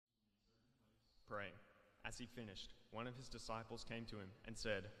praying. As he finished, one of his disciples came to him and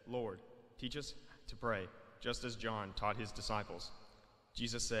said, "Lord, teach us to pray, just as John taught his disciples."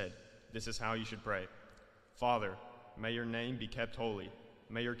 Jesus said, "This is how you should pray. Father, may your name be kept holy.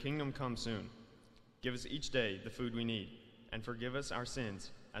 May your kingdom come soon. Give us each day the food we need, and forgive us our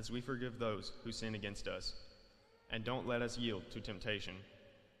sins as we forgive those who sin against us. And don't let us yield to temptation."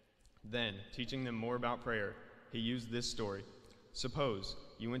 Then, teaching them more about prayer, he used this story. Suppose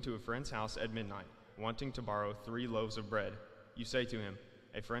you went to a friend's house at midnight, wanting to borrow 3 loaves of bread. You say to him,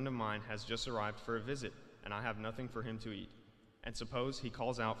 "A friend of mine has just arrived for a visit, and I have nothing for him to eat." And suppose he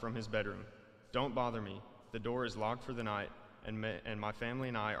calls out from his bedroom, "Don't bother me. The door is locked for the night, and my family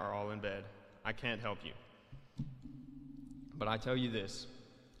and I are all in bed. I can't help you." But I tell you this,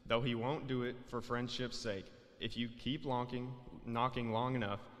 though he won't do it for friendship's sake, if you keep knocking long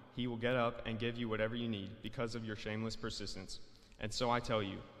enough, he will get up and give you whatever you need because of your shameless persistence. And so I tell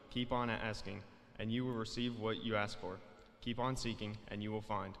you, keep on asking, and you will receive what you ask for. Keep on seeking, and you will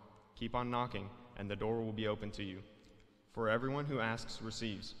find. Keep on knocking, and the door will be open to you. For everyone who asks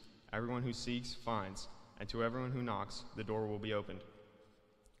receives, everyone who seeks finds, and to everyone who knocks, the door will be opened.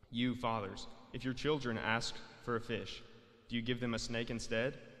 You, fathers, if your children ask for a fish, do you give them a snake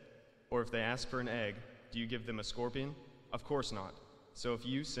instead? Or if they ask for an egg, do you give them a scorpion? Of course not. So if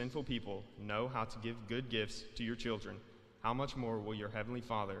you sinful people know how to give good gifts to your children, how much more will your heavenly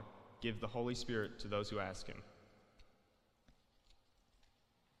Father give the Holy Spirit to those who ask him?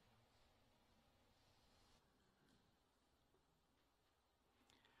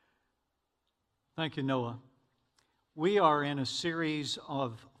 Thank you, Noah. We are in a series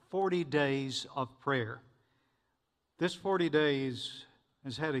of 40 days of prayer. This 40 days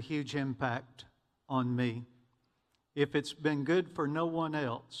has had a huge impact on me. If it's been good for no one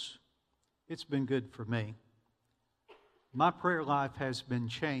else, it's been good for me. My prayer life has been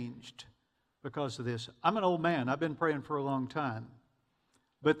changed because of this. I'm an old man. I've been praying for a long time.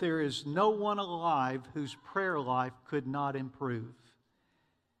 But there is no one alive whose prayer life could not improve.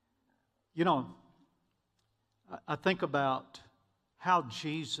 You know, I think about how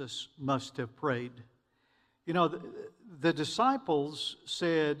Jesus must have prayed. You know, the disciples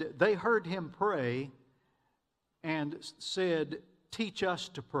said, they heard him pray and said, "Teach us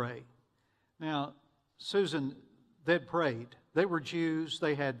to pray." Now, Susan, they'd prayed. They were Jews.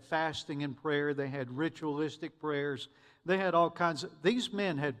 They had fasting and prayer. They had ritualistic prayers. They had all kinds of... These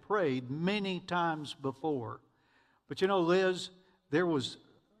men had prayed many times before. But you know, Liz, there was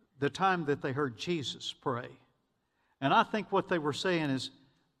the time that they heard Jesus pray. And I think what they were saying is,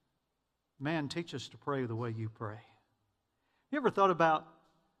 "Man, teach us to pray the way you pray." You ever thought about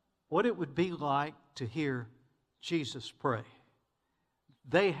what it would be like to hear Jesus pray?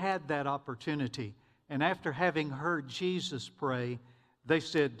 They had that opportunity. And after having heard Jesus pray, they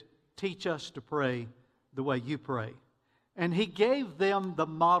said, "Teach us to pray the way you pray." And he gave them the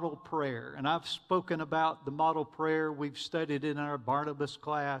model prayer. And I've spoken about the model prayer. We've studied it in our Barnabas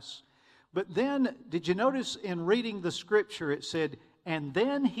class. But then, did you notice in reading the scripture, it said, "And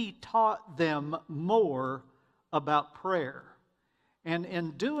then he taught them more about prayer." And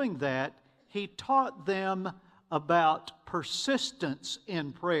in doing that, he taught them about persistence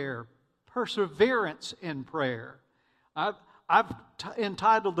in prayer, perseverance in prayer. I've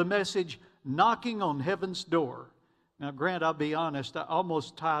entitled the message, "Knocking on Heaven's Door." Now, Grant, I'll be honest, I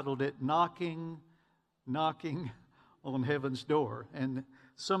almost titled it, Knocking on Heaven's Door. And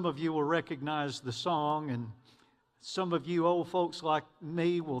some of you will recognize the song, and some of you old folks like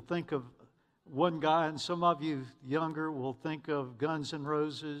me will think of one guy, and some of you younger will think of Guns N'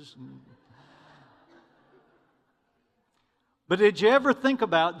 Roses. But did you ever think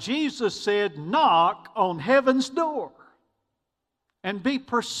about, Jesus said, knock on heaven's door, and be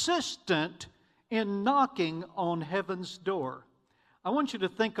persistent in knocking on heaven's door. I want you to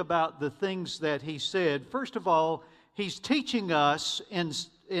think about the things that he said. First of all, he's teaching us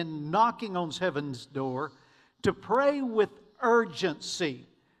in knocking on heaven's door to pray with urgency.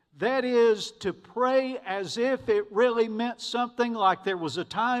 That is, to pray as if it really meant something, like there was a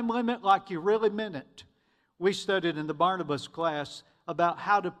time limit, like you really meant it. We studied in the Barnabas class about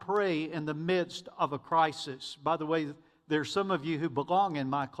how to pray in the midst of a crisis. By the way, there's some of you who belong in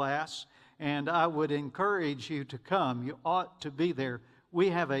my class, and I would encourage you to come. You ought to be there. We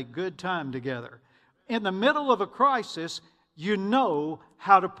have a good time together. In the middle of a crisis, you know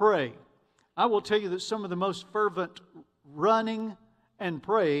how to pray. I will tell you that some of the most fervent running and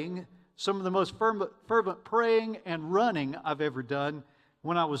praying, some of the most fervent praying and running I've ever done,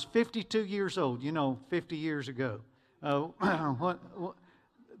 when I was 52 years old, 50 years ago. The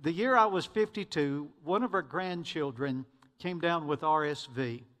year I was 52, one of our grandchildren came down with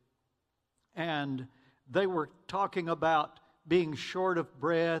RSV. and they were talking about being short of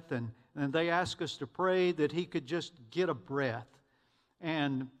breath, and they asked us to pray that he could just get a breath.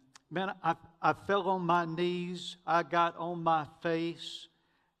 And man, I fell on my knees, I got on my face,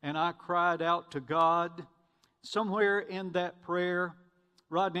 and I cried out to God. Somewhere in that prayer,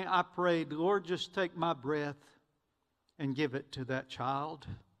 Rodney, I prayed, Lord, just take my breath and give it to that child.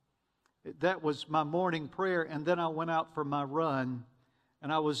 That was my morning prayer, and then I went out for my run,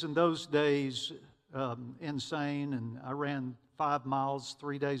 and I was in those days insane, and I ran 5 miles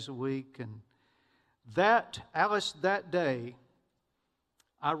 3 days a week. And Alice, that day,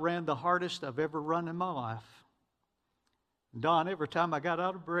 I ran the hardest I've ever run in my life. Don, every time I got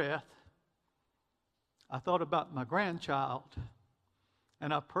out of breath, I thought about my grandchild,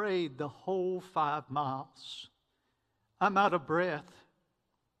 and I prayed the whole 5 miles. I'm out of breath,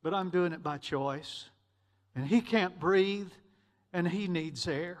 but I'm doing it by choice. And he can't breathe, and he needs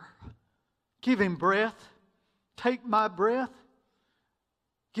air. Give him breath. Take my breath.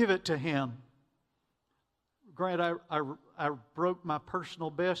 Give it to him. Grant, I broke my personal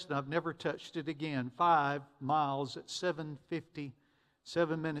best, and I've never touched it again. 5 miles at 7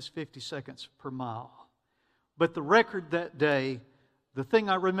 minutes 50 seconds per mile. But the record that day, the thing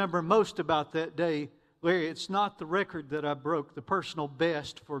I remember most about that day, Larry, it's not the record that I broke, the personal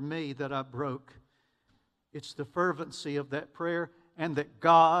best for me that I broke. It's the fervency of that prayer, and that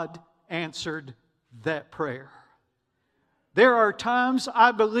God answered that prayer. There are times,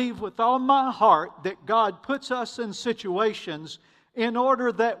 I believe with all my heart, that God puts us in situations in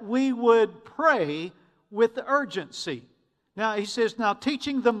order that we would pray with urgency. Now, he says, now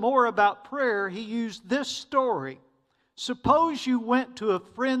teaching them more about prayer, he used this story. Suppose you went to a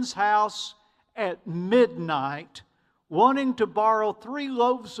friend's house at midnight, wanting to borrow 3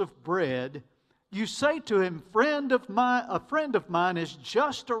 loaves of bread. You say to him, a friend of mine has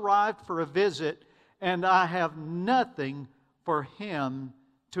just arrived for a visit, and I have nothing for him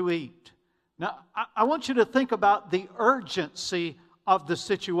to eat. Now, I want you to think about the urgency of the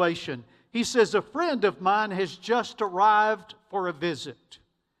situation. He says, a friend of mine has just arrived for a visit,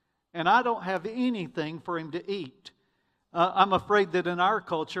 and I don't have anything for him to eat. I'm afraid that in our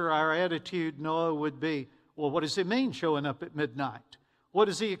culture, our attitude, Noah, would be, well, what does it mean showing up at midnight? What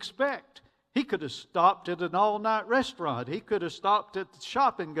does he expect? He could have stopped at an all-night restaurant. He could have stopped at the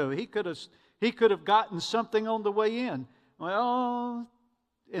shop and go. He could have gotten something on the way in. Well,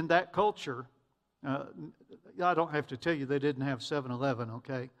 in that culture, I don't have to tell you they didn't have 7-Eleven,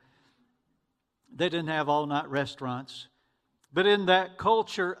 okay? They didn't have all-night restaurants. But in that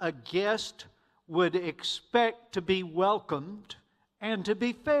culture, a guest would expect to be welcomed and to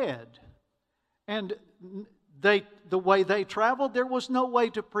be fed. And the way they traveled, there was no way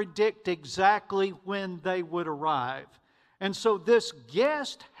to predict exactly when they would arrive. And so this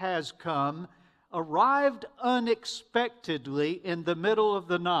guest has come, arrived unexpectedly in the middle of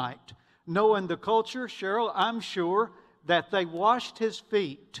the night. Knowing the culture, Cheryl, I'm sure that they washed his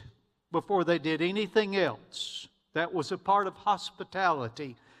feet before they did anything else. That was a part of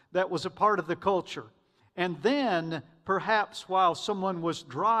hospitality. That was a part of the culture. And then, perhaps while someone was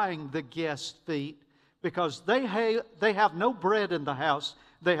drying the guest's feet, because they have no bread in the house,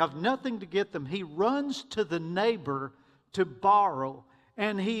 they have nothing to get them, he runs to the neighbor to borrow.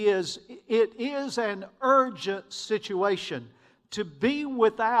 And it is an urgent situation. To be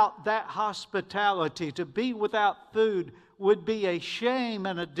without that hospitality, to be without food, would be a shame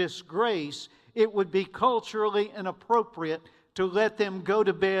and a disgrace. It would be culturally inappropriate to let them go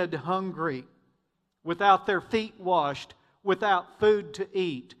to bed hungry, without their feet washed, without food to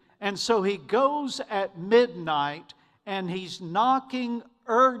eat. And so he goes at midnight and he's knocking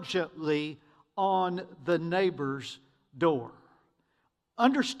urgently on the neighbor's door.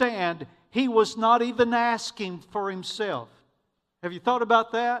 Understand, he was not even asking for himself. Have you thought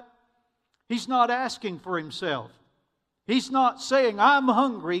about that? He's not asking for himself. He's not saying, I'm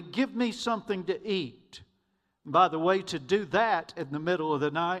hungry, give me something to eat. By the way, to do that in the middle of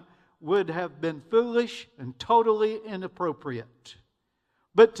the night would have been foolish and totally inappropriate.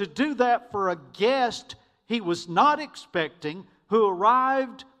 But to do that for a guest he was not expecting, who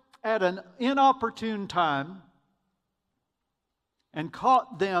arrived at an inopportune time and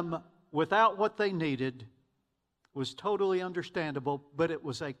caught them without what they needed, was totally understandable, but it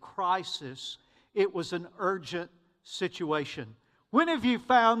was a crisis. It was an urgent situation. When have you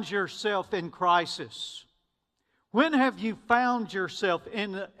found yourself in crisis? When have you found yourself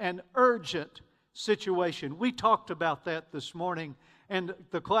in an urgent situation? We talked about that this morning, and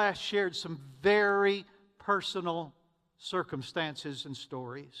the class shared some very personal circumstances and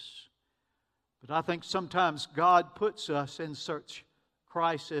stories. But I think sometimes God puts us in such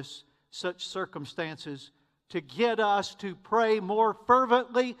crisis such circumstances to get us to pray more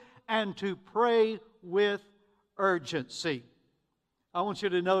fervently and to pray with urgency. I want you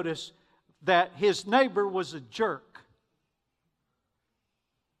to notice that his neighbor was a jerk.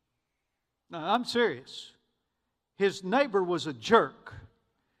 Now, I'm serious. His neighbor was a jerk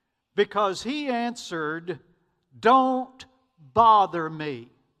because he answered, "Don't bother me."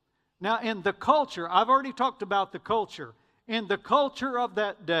 Now, in the culture, I've already talked about the culture. In the culture of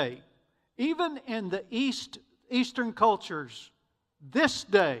that day, even in the Eastern cultures, this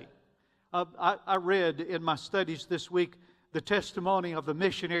day, I read in my studies this week the testimony of a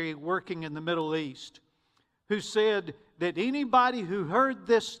missionary working in the Middle East who said that anybody who heard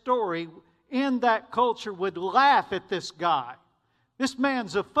this story in that culture would laugh at this guy. This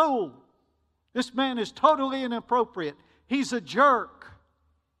man's a fool. This man is totally inappropriate. He's a jerk.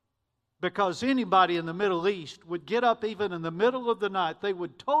 Because anybody in the Middle East would get up even in the middle of the night. They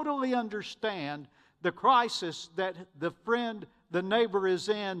would totally understand the crisis that the neighbor is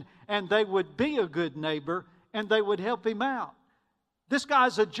in, and they would be a good neighbor, and they would help him out. This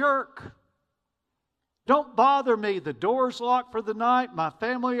guy's a jerk. Don't bother me. The door's locked for the night. My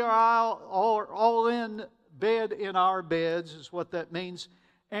family are all in bed in our beds, is what that means.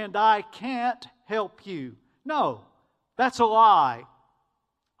 And I can't help you. No, that's a lie.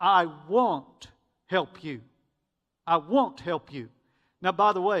 I won't help you. I won't help you. Now,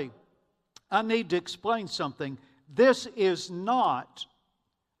 by the way, I need to explain something. This is not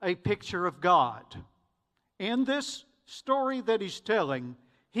a picture of God. In this story that he's telling,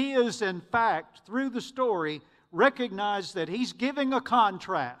 he is in fact, through the story, recognized that he's giving a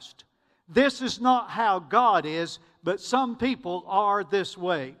contrast. This is not how God is, but some people are this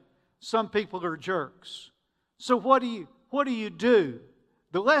way. Some people are jerks. So what do you do?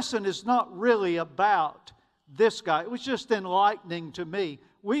 The lesson is not really about this guy. It was just enlightening to me.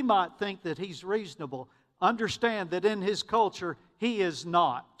 We might think that he's reasonable. Understand that in his culture, he is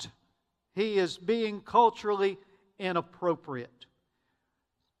not. He is being culturally inappropriate.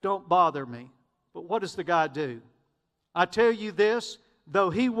 Don't bother me. But what does the guy do? I tell you this, though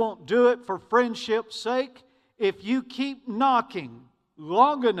he won't do it for friendship's sake, if you keep knocking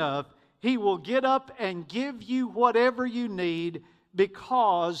long enough, he will get up and give you whatever you need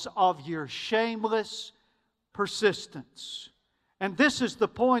because of your shameless persistence. And this is the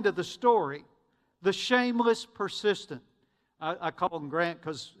point of the story, the shameless persistent. I call him Grant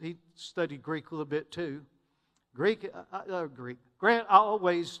because he studied Greek a little bit too. Grant,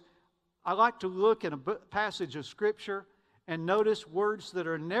 I like to look in a passage of Scripture and notice words that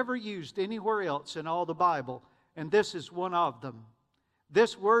are never used anywhere else in all the Bible, and this is one of them.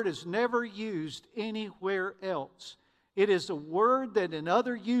 This word is never used anywhere else. It is a word that in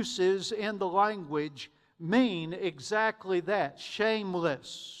other uses in the language mean exactly that,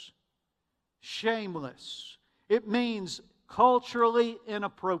 shameless. Shameless. It means culturally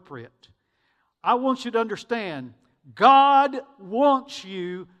inappropriate. I want you to understand, God wants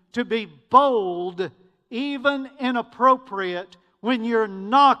you to be bold, even inappropriate, when you're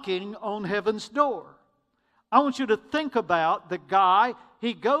knocking on heaven's door. I want you to think about the guy.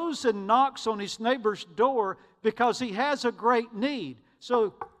 He goes and knocks on his neighbor's door because he has a great need.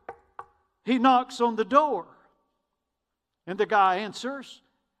 So he knocks on the door. And the guy answers.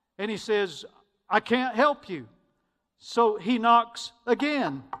 And he says, "I can't help you." So he knocks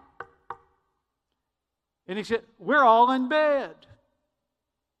again. And he said, "We're all in bed.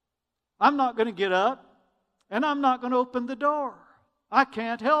 I'm not going to get up. And I'm not going to open the door. I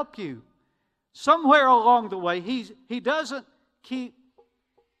can't help you." Somewhere along the way, he doesn't keep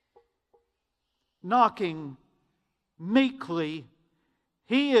knocking meekly.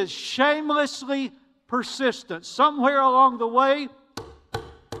 He is shamelessly persistent. Somewhere along the way,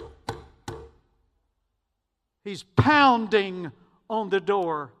 he's pounding on the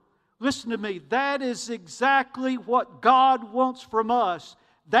door. Listen to me. That is exactly what God wants from us.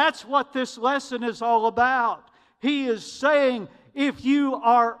 That's what this lesson is all about. He is saying, if you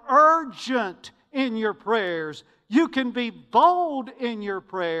are urgent in your prayers, you can be bold in your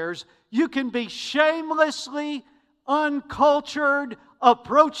prayers, you can be shamelessly uncultured,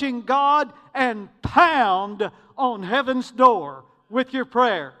 approaching God and pound on heaven's door with your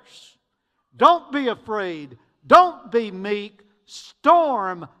prayers. Don't be afraid. Don't be meek.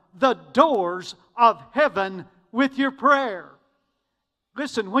 Storm the doors of heaven with your prayer.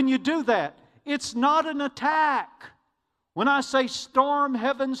 Listen, when you do that, it's not an attack. When I say storm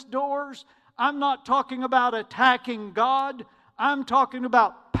heaven's doors, I'm not talking about attacking God. I'm talking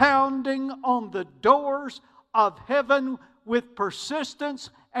about pounding on the doors of heaven with persistence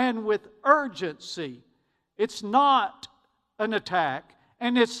and with urgency. It's not an attack.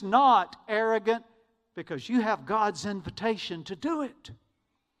 And it's not arrogant because you have God's invitation to do it.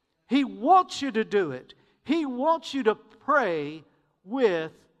 He wants you to do it. He wants you to pray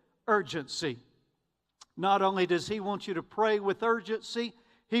with urgency. Not only does He want you to pray with urgency,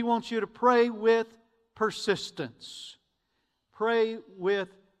 He wants you to pray with persistence. Pray with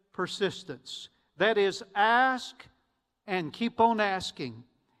persistence. That is, ask and keep on asking.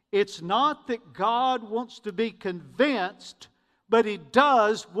 It's not that God wants to be convinced, but He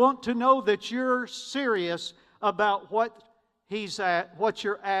does want to know that you're serious about what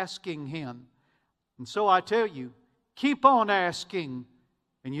you're asking Him. And so I tell you, keep on asking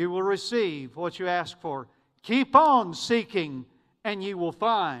and you will receive what you ask for. Keep on seeking and you will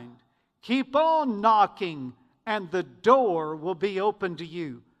find. Keep on knocking and the door will be open to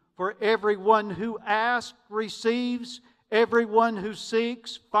you. For everyone who asks receives, everyone who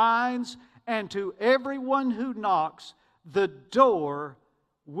seeks finds, and to everyone who knocks, the door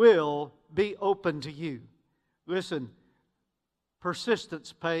will be open to you. Listen,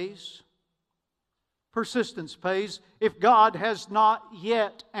 persistence pays. Persistence pays. If God has not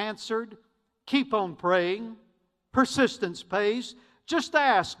yet answered, keep on praying. Persistence pays. Just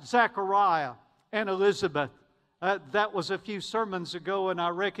ask Zechariah and Elizabeth. That was a few sermons ago, and I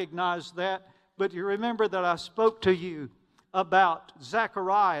recognize that. But you remember that I spoke to you about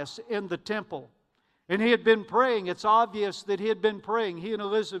Zacharias in the temple. And he had been praying. It's obvious that he had been praying. He and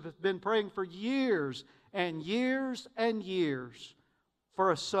Elizabeth had been praying for years and years and years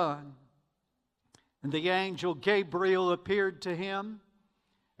for a son. And the angel Gabriel appeared to him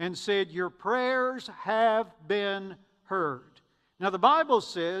and said, "Your prayers have been heard." Now the Bible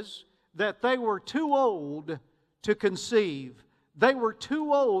says that they were too old to conceive. They were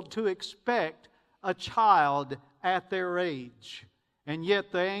too old to expect a child at their age. And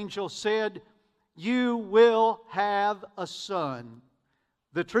yet the angel said, "You will have a son."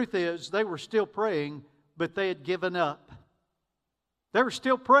 The truth is, they were still praying, but they had given up. They were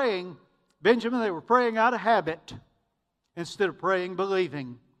still praying, Benjamin, they were praying out of habit instead of praying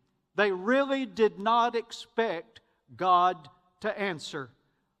believing. They really did not expect God to answer.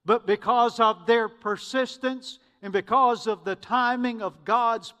 But because of their persistence and because of the timing of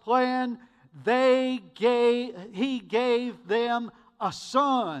God's plan, He gave them a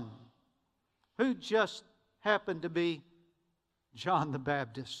son who just happened to be John the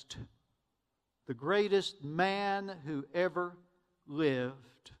Baptist, the greatest man who ever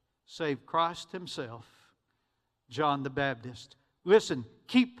lived, save Christ Himself, John the Baptist. Listen,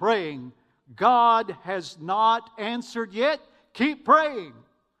 keep praying. God has not answered yet. Keep praying.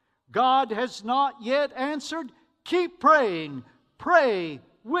 God has not yet answered. Keep praying. Pray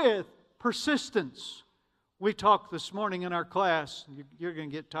with persistence. We talked this morning in our class. You're going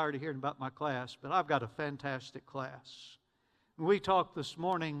to get tired of hearing about my class, but I've got a fantastic class. We talked this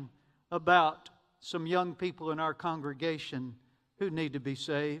morning about some young people in our congregation who need to be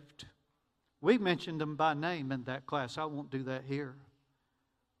saved. We mentioned them by name in that class. I won't do that here.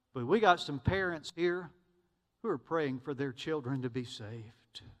 But we got some parents here who are praying for their children to be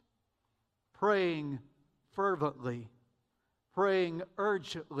saved. Praying fervently, praying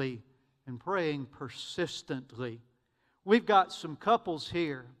urgently, and praying persistently. We've got some couples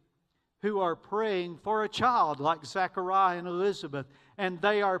here who are praying for a child like Zachariah and Elizabeth, and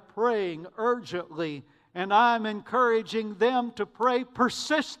they are praying urgently, and I'm encouraging them to pray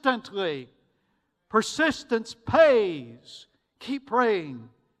persistently. Persistence pays. Keep praying.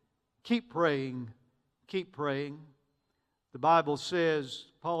 Keep praying. Keep praying. The Bible says,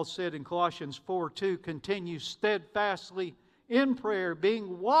 Paul said in Colossians 4:2, continue steadfastly in prayer,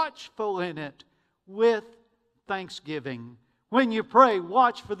 being watchful in it with thanksgiving. When you pray,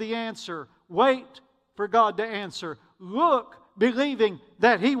 watch for the answer. Wait for God to answer. Look, believing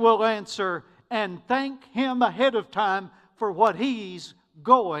that He will answer, and thank Him ahead of time for what He's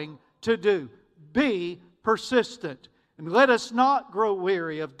going to do. Be persistent. And let us not grow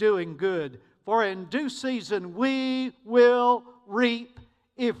weary of doing good, for in due season we will reap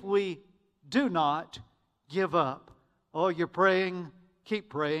if we do not give up. Oh, you're praying? Keep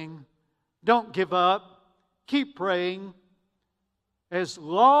praying. Don't give up. Keep praying. As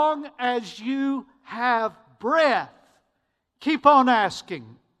long as you have breath, keep on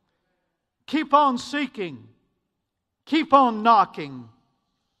asking. Keep on seeking. Keep on knocking.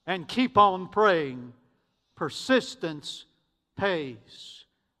 And keep on praying. Persistence pays.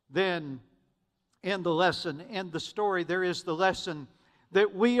 Then in the lesson, in the story, there is the lesson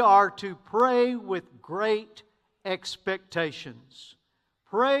that we are to pray with great expectations.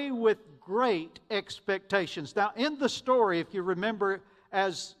 Pray with great expectations. Now, in the story, if you remember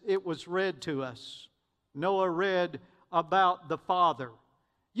as it was read to us, Noah read about the father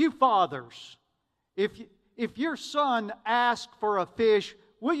You fathers, if your son asks for a fish,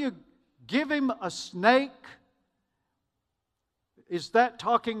 will you give him a snake? Is that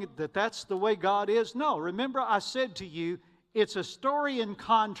talking that that's the way God is? No. Remember I said to you, it's a story in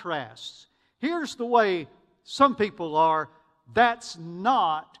contrasts. Here's the way some people are. That's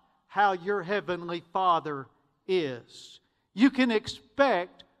not how your Heavenly Father is. You can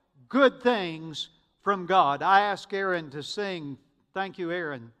expect good things from God. I asked Aaron to sing. Thank you,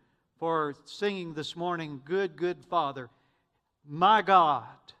 Aaron, for singing this morning, Good, Good Father. My God,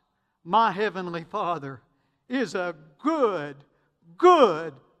 my Heavenly Father is a good,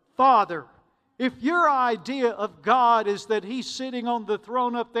 good Father. If your idea of God is that He's sitting on the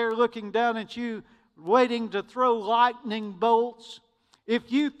throne up there looking down at you, waiting to throw lightning bolts,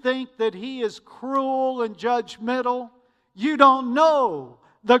 if you think that He is cruel and judgmental, you don't know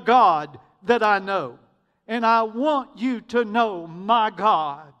the God that I know. And I want you to know my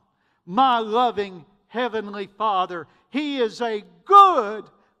God, my loving Heavenly Father. He is a good,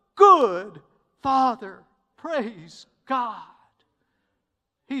 good Father. Praise God.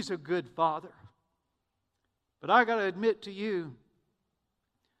 He's a good Father. But I got to admit to you,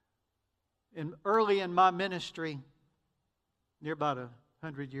 early in my ministry, near about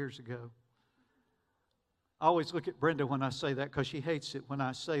 100 years ago, I always look at Brenda when I say that because she hates it when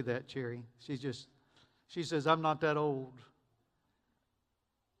I say that, Jerry. She says, I'm not that old.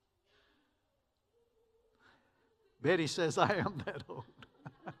 Betty says, I am that old.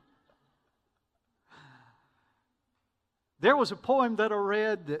 There was a poem that I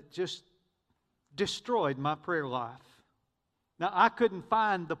read that just destroyed my prayer life. Now, I couldn't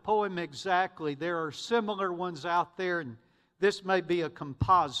find the poem exactly. There are similar ones out there, and this may be a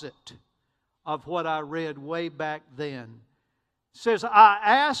composite of what I read way back then. It says, I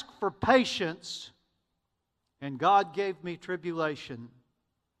asked for patience, and God gave me tribulation.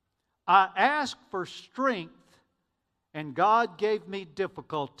 I asked for strength, and God gave me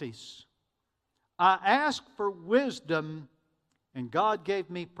difficulties. I asked for wisdom, and God gave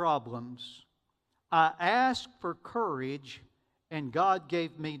me problems. I asked for courage, and God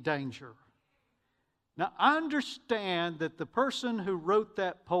gave me danger. Now, I understand that the person who wrote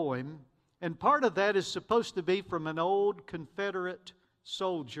that poem, and part of that is supposed to be from an old Confederate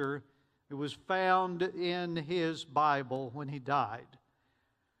soldier who was found in his Bible when he died.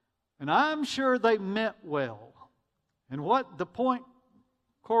 And I'm sure they meant well. And what the point,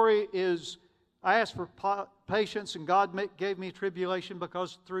 Corey, is I asked for patience and God gave me tribulation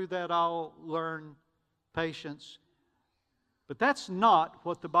because through that I'll learn patience. But that's not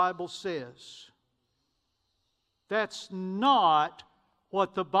what the Bible says. That's not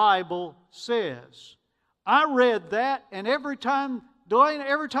what the Bible says. I read that, and every time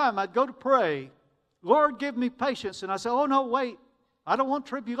I'd go to pray, Lord, give me patience. And I said, oh no, wait, I don't want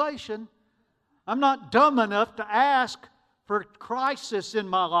tribulation. I'm not dumb enough to ask for crisis in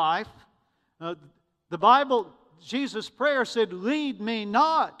my life. The Bible, Jesus' prayer said, lead me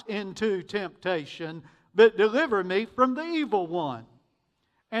not into temptation, but deliver me from the evil one.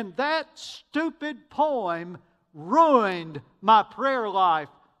 And that stupid poem ruined my prayer life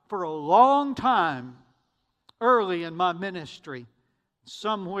for a long time early in my ministry.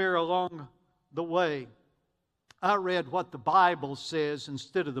 Somewhere along the way, I read what the Bible says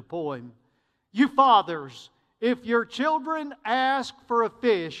instead of the poem. You fathers, if your children ask for a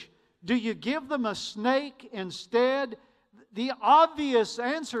fish, do you give them a snake instead? The obvious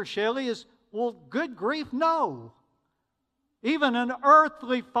answer, Shelley, is, well, good grief, no. Even an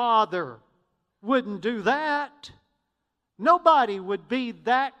earthly father wouldn't do that. Nobody would be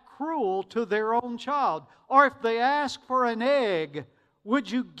that cruel to their own child. Or if they ask for an egg, would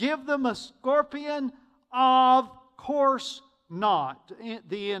you give them a scorpion? Of course not,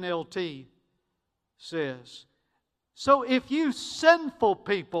 the NLT says. So if you sinful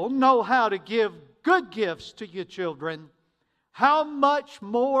people know how to give good gifts to your children, how much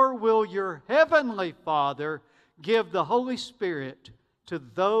more will your Heavenly Father give the Holy Spirit to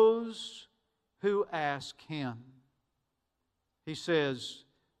those who ask Him? He says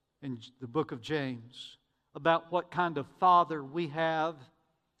in the book of James about what kind of Father we have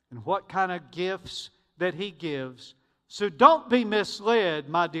and what kind of gifts that He gives. So don't be misled,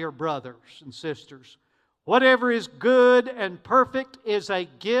 my dear brothers and sisters. Whatever is good and perfect is a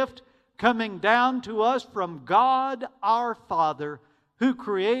gift coming down to us from God our Father, who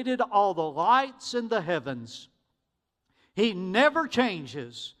created all the lights in the heavens. He never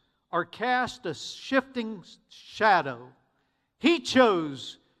changes or casts a shifting shadow. He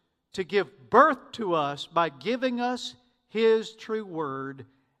chose to give birth to us by giving us His true word,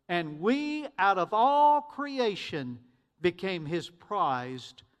 and we, out of all creation, became His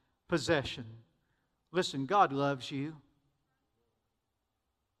prized possession. Listen, God loves you.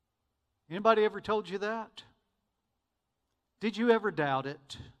 Anybody ever told you that? Did you ever doubt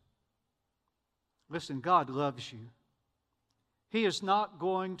it? Listen, God loves you. He is not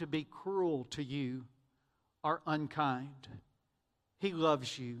going to be cruel to you or unkind. He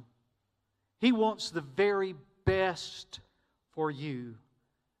loves you. He wants the very best for you.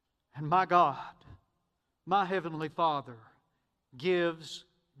 And my God, my Heavenly Father, gives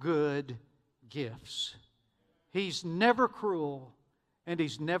good gifts. He's never cruel and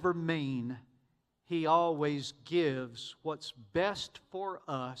He's never mean. He always gives what's best for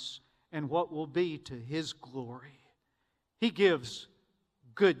us and what will be to His glory. He gives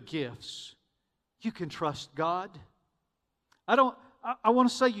good gifts. You can trust God. I want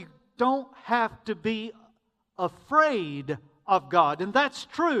to say you don't have to be afraid of God, and that's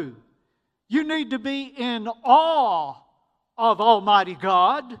true. You need to be in awe of Almighty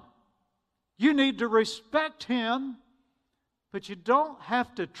God. You need to respect Him, but you don't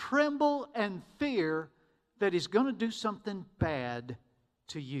have to tremble and fear that He's going to do something bad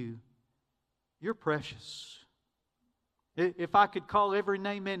to you. You're precious. If I could call every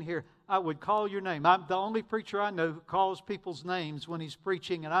name in here, I would call your name. I'm the only preacher I know who calls people's names when he's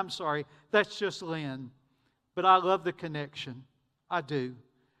preaching, and I'm sorry, that's just Lynn. But I love the connection. I do.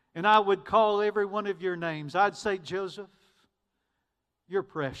 And I would call every one of your names. I'd say, Joseph, you're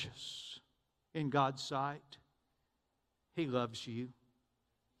precious in God's sight. He loves you.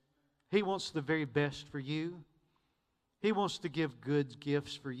 He wants the very best for you. He wants to give good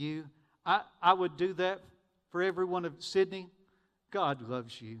gifts for you. I would do that for every one of Sydney. God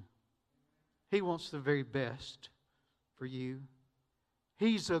loves you. He wants the very best for you.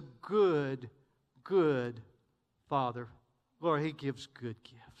 He's a good, good Father. Lord, He gives good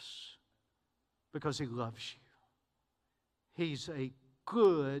gifts because He loves you. He's a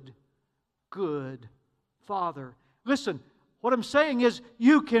good, good Father. Listen, what I'm saying is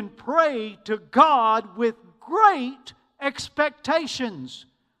you can pray to God with great expectations,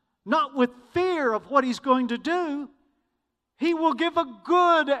 not with fear of what He's going to do. He will give a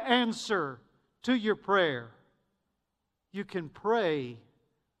good answer to your prayer. You can pray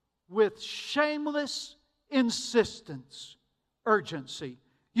with shameless insistence, urgency.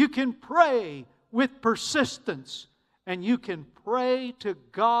 You can pray with persistence, and you can pray to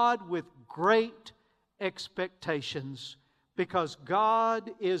God with great expectations, because God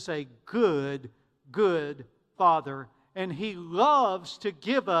is a good, good Father, and He loves to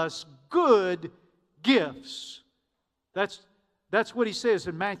give us good gifts. That's what He says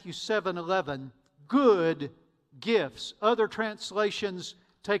in Matthew 7:11. Good gifts. Other translations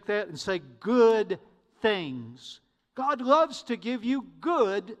take that and say good things. God loves to give you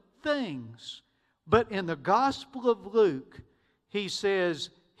good things. But in the Gospel of Luke, He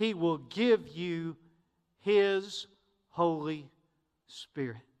says He will give you His Holy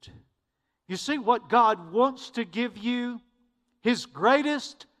Spirit. You see what God wants to give you? His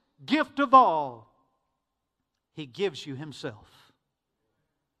greatest gift of all. He gives you Himself.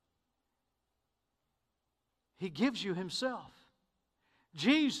 He gives you Himself.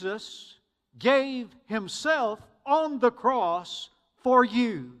 Jesus gave Himself on the cross for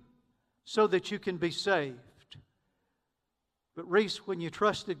you so that you can be saved. But Reese, when you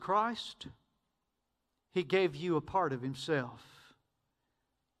trusted Christ, He gave you a part of Himself.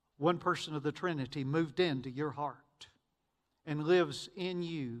 One person of the Trinity moved into your heart and lives in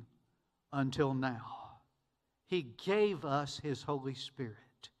you until now. He gave us His Holy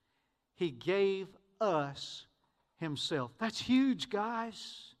Spirit. He gave us Himself. That's huge,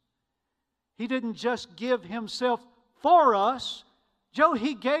 guys. He didn't just give Himself for us. Joe,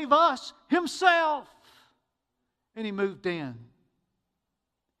 He gave us Himself. And He moved in.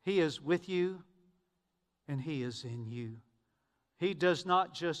 He is with you and He is in you. He does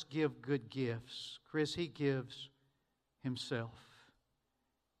not just give good gifts. Chris, He gives Himself.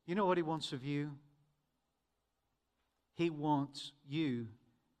 You know what He wants of you? He wants you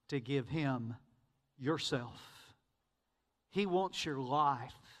to give Him yourself. He wants your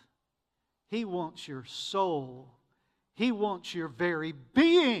life. He wants your soul. He wants your very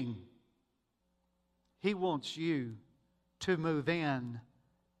being. He wants you to move in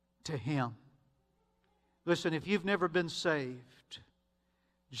to Him. Listen, if you've never been saved,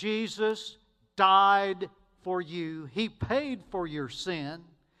 Jesus died for you. He paid for your sin.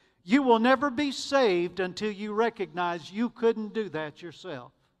 You will never be saved until you recognize you couldn't do that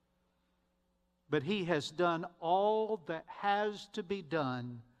yourself. But He has done all that has to be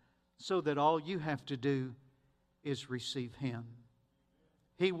done so that all you have to do is receive Him.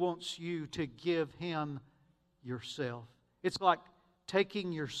 He wants you to give Him yourself. It's like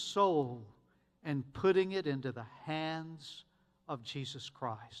taking your soul and putting it into the hands of Jesus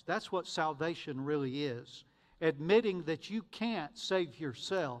Christ. That's what salvation really is. Admitting that you can't save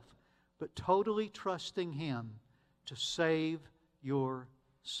yourself, but totally trusting Him to save your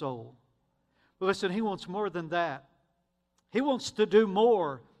soul. But listen, He wants more than that. He wants to do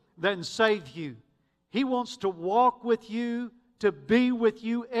more than save you. He wants to walk with you, to be with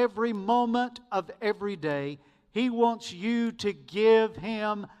you every moment of every day. He wants you to give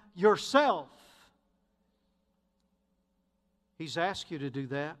Him yourself. He's asked you to do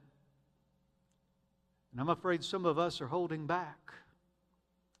that. And I'm afraid some of us are holding back.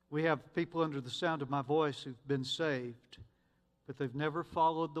 We have people under the sound of my voice who've been saved, but they've never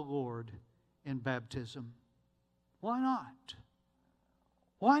followed the Lord in baptism. Why not?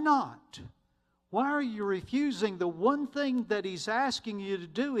 Why not? Why are you refusing the one thing that He's asking you to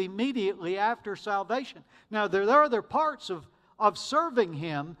do immediately after salvation? Now, there are other parts of serving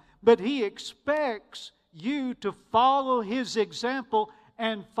Him, but He expects you to follow His example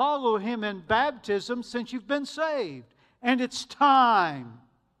and follow Him in baptism since you've been saved. And it's time.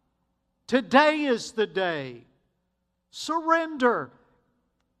 Today is the day. Surrender.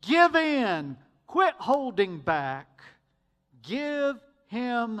 Give in. Quit holding back. Give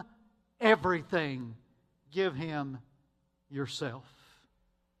Him everything. Give Him yourself.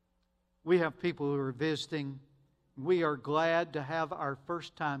 We have people who are visiting. We are glad to have our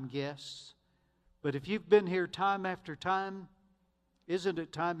first-time guests. But if you've been here time after time, isn't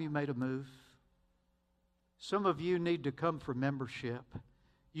it time you made a move? Some of you need to come for membership.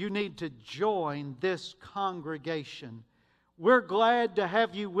 You need to join this congregation. We're glad to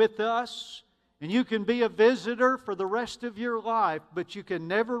have you with us, and you can be a visitor for the rest of your life, but you can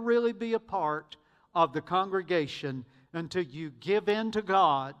never really be a part of the congregation until you give in to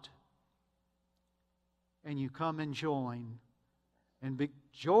God and you come and join. And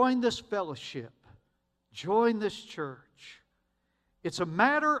join this fellowship. Join this church. It's a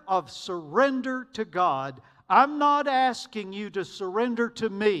matter of surrender to God. I'm not asking you to surrender to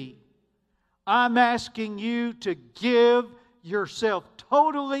me. I'm asking you to give yourself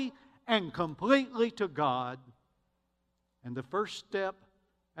totally and completely to God. And the first step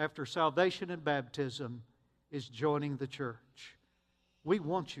after salvation and baptism is joining the church. We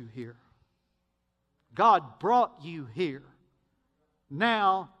want you here. God brought you here.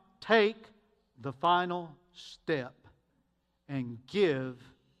 Now take the final step and give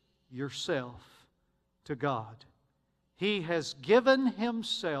yourself to God. He has given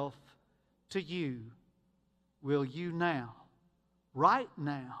Himself to you. Will you now, right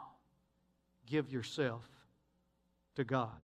now, give yourself to God?